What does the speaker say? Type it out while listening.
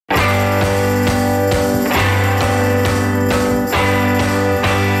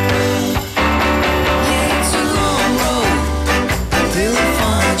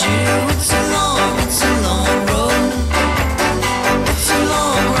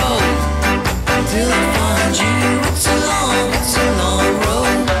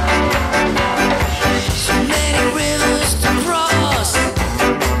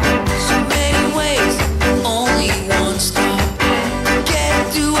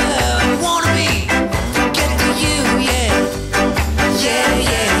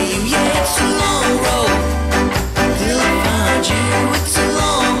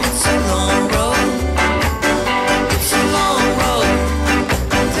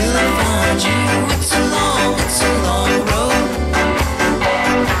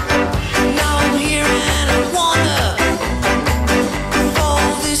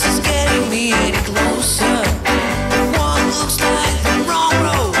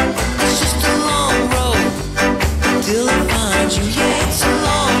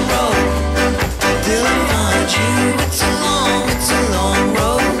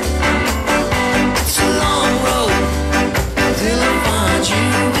find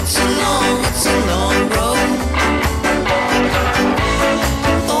you. It's a long road.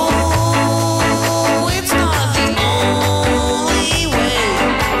 Oh, it's not the only way.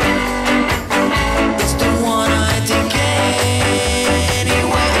 It's the one I take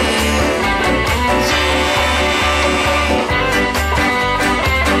anyway.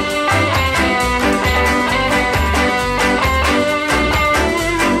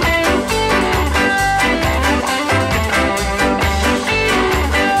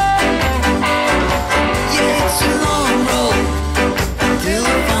 Yeah, it's a long road till I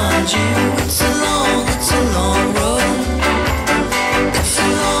find you. It's a long road. It's a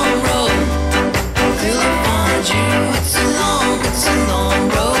long road till I find you. It's a long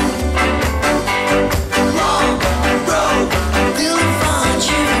road. Long road till I find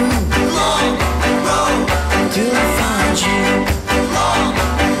you. Long road till I find you.